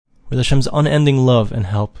with Hashem's unending love and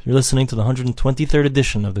help. You're listening to the 123rd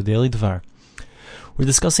edition of the Daily Dvar. We're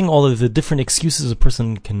discussing all of the different excuses a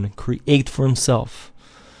person can create for himself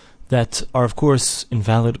that are, of course,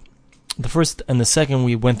 invalid. The first and the second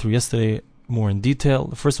we went through yesterday more in detail.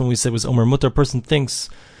 The first one we said was Omer Mutar. A person thinks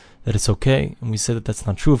that it's okay, and we said that that's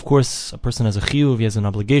not true. Of course, a person has a chiyuv, he has an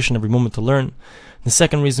obligation every moment to learn. The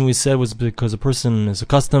second reason we said was because a person is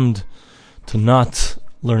accustomed to not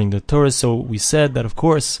learning the Torah. So we said that, of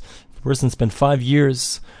course, if a person spent 5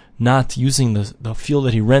 years not using the field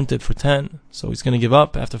that he rented for 10, so he's going to give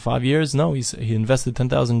up after 5 years? No, he invested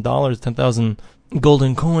 $10,000, 10,000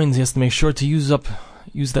 golden coins. He has to make sure to use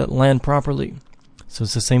that land properly. So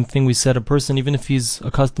it's the same thing we said. A person, even if he's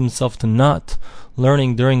accustomed himself to not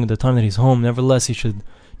learning during the time that he's home, nevertheless he should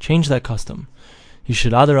change that custom. He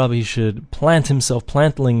should he should plant himself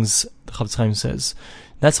plantlings, the Chafetz Chaim says.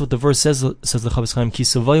 That's what the verse says the Chafetz Chaim, Ki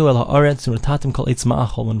savayu el haaretz unatatim kol eitz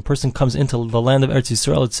ma'achol. When a person comes into the land of Eretz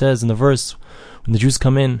Yisrael, it says in the verse, when the Jews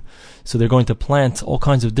come in, so they're going to plant all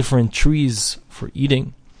kinds of different trees for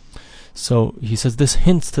eating. So he says this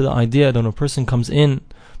hints to the idea that when a person comes in,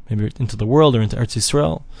 maybe into the world or into Eretz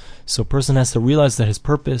Yisrael, so a person has to realize that his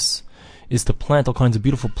purpose is to plant all kinds of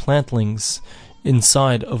beautiful plantlings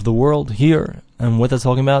inside of the world here. And what that's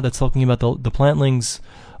talking about? That's talking about the plantlings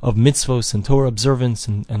of mitzvos and Torah observance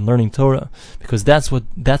and learning Torah, because that's what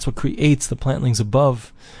creates the plantlings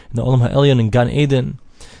above in the Olam Ha'elyon in Gan Eden,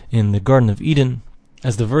 in the Garden of Eden.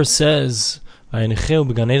 As the verse says, Hashem placed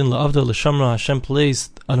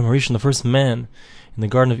Adam Harishon, the first man, in the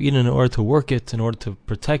Garden of Eden in order to work it, in order to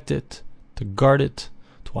protect it, to guard it,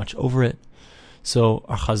 to watch over it. So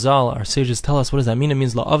our Chazal, our sages tell us, what does that mean? It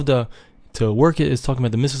means la'avda, to work it is talking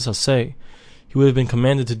about the mitzvahs haseh. He would have been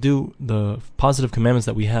commanded to do the positive commandments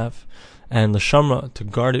that we have, and l'shamra, to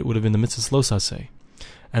guard it, would have been the mitzvahs lo haseh.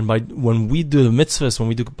 And when we do the mitzvahs, when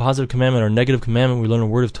we do a positive commandment or negative commandment, we learn a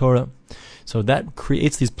word of Torah. So that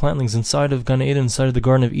creates these plantlings inside of Gan Eden, inside of the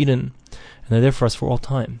Garden of Eden, and they're there for us for all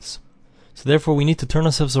times. So therefore we need to turn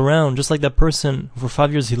ourselves around, just like that person who for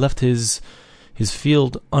 5 years he left his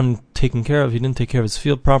field untaken care of. He didn't take care of his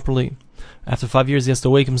field properly. After 5 years he has to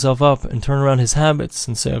wake himself up and turn around his habits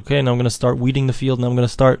and say, okay, now I'm going to start weeding the field, now I'm going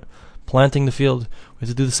to start planting the field. We have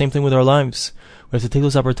to do the same thing with our lives. We have to take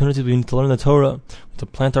those opportunities. We need to learn the Torah, to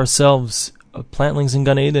plant ourselves plantlings in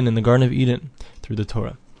Gan Eden, in the Garden of Eden, through the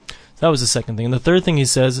Torah. That was the second thing. And the third thing he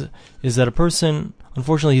says is that a person,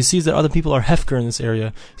 unfortunately, he sees that other people are hefker in this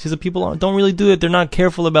area. He sees that people don't really do it. They're not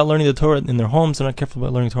careful about learning the Torah in their homes. They're not careful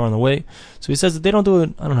about learning Torah on the way. So he says that they don't do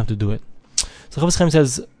it, I don't have to do it. So Chafetz Chaim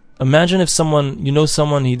says, imagine if someone,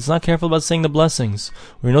 he's not careful about saying the blessings,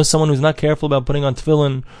 or you know someone who's not careful about putting on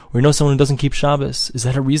tefillin, or you know someone who doesn't keep Shabbos. Is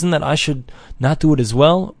that a reason that I should not do it as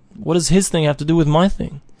well? What does his thing have to do with my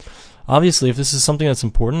thing? Obviously, if this is something that's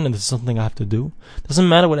important and this is something I have to do, it doesn't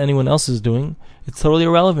matter what anyone else is doing. It's totally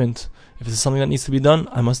irrelevant. If this is something that needs to be done,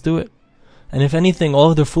 I must do it. And if anything, all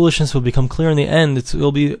of their foolishness will become clear in the end. It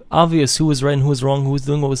will be obvious who was right and who was wrong, who was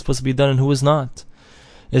doing what was supposed to be done and who was not.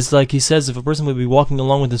 It's like he says, if a person would be walking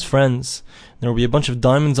along with his friends, there would be a bunch of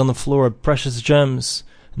diamonds on the floor, precious gems,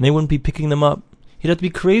 and they wouldn't be picking them up. He'd have to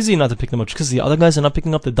be crazy not to pick them up. Just because the other guys are not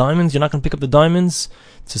picking up the diamonds, you're not going to pick up the diamonds.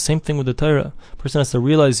 It's the same thing with the Torah. A person has to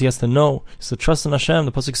realize, he has to know, he has to trust in Hashem.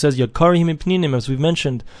 The pasuk says, Yakari mipninim, as we've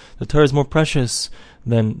mentioned, the Torah is more precious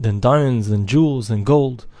than diamonds, than jewels, than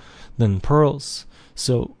gold, than pearls.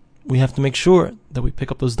 So we have to make sure that we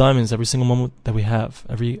pick up those diamonds every single moment that we have,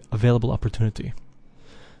 every available opportunity.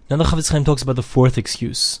 Now the Chafetz Chaim talks about the fourth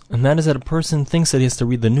excuse, and that is that a person thinks that he has to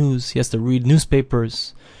read the news, he has to read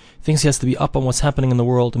newspapers, thinks he has to be up on what's happening in the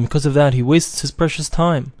world, and because of that he wastes his precious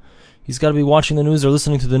time. He's got to be watching the news or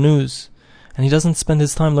listening to the news, and he doesn't spend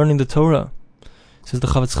his time learning the Torah. Says the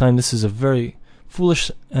Chafetz Chaim, this is a very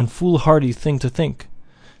foolish and foolhardy thing to think.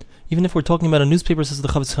 Even if we're talking about a newspaper, says the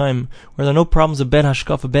Chafetz Chaim, where there are no problems of bad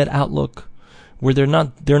hashkaf, a bad outlook, where they're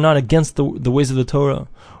not against the ways of the Torah,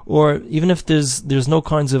 or even if there's no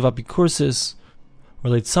kinds of apikursis or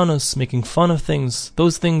leitzanos, making fun of things,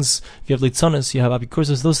 those things, if you have leitzanos, you have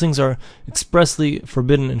apikursis, those things are expressly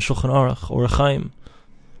forbidden in Shulchan Aruch or Chaim.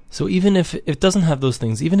 So even if it doesn't have those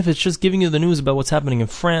things, even if it's just giving you the news about what's happening in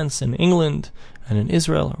France and England and in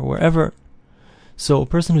Israel or wherever, so a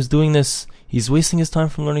person who's doing this, he's wasting his time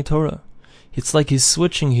from learning Torah. It's like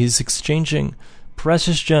he's exchanging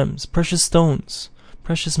precious gems, precious stones,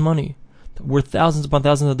 precious money, worth thousands upon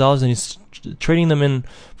thousands of dollars, and he's trading them in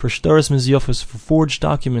for shtaris mizyofos, for forged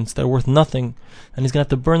documents that are worth nothing, and he's going to have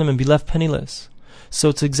to burn them and be left penniless. So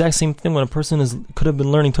it's the exact same thing when a person could have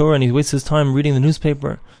been learning Torah and he wastes his time reading the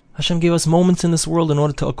newspaper. Hashem gave us moments in this world in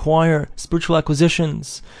order to acquire spiritual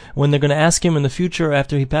acquisitions. When they're going to ask him in the future,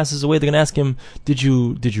 after he passes away, they're going to ask him, did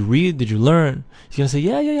you read? Did you learn? He's going to say,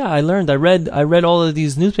 yeah, I learned. I read all of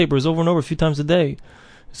these newspapers over and over a few times a day.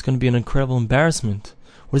 It's going to be an incredible embarrassment.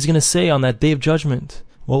 What is he going to say on that day of judgment?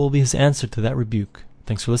 What will be his answer to that rebuke?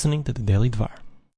 Thanks for listening to the Daily Dvar.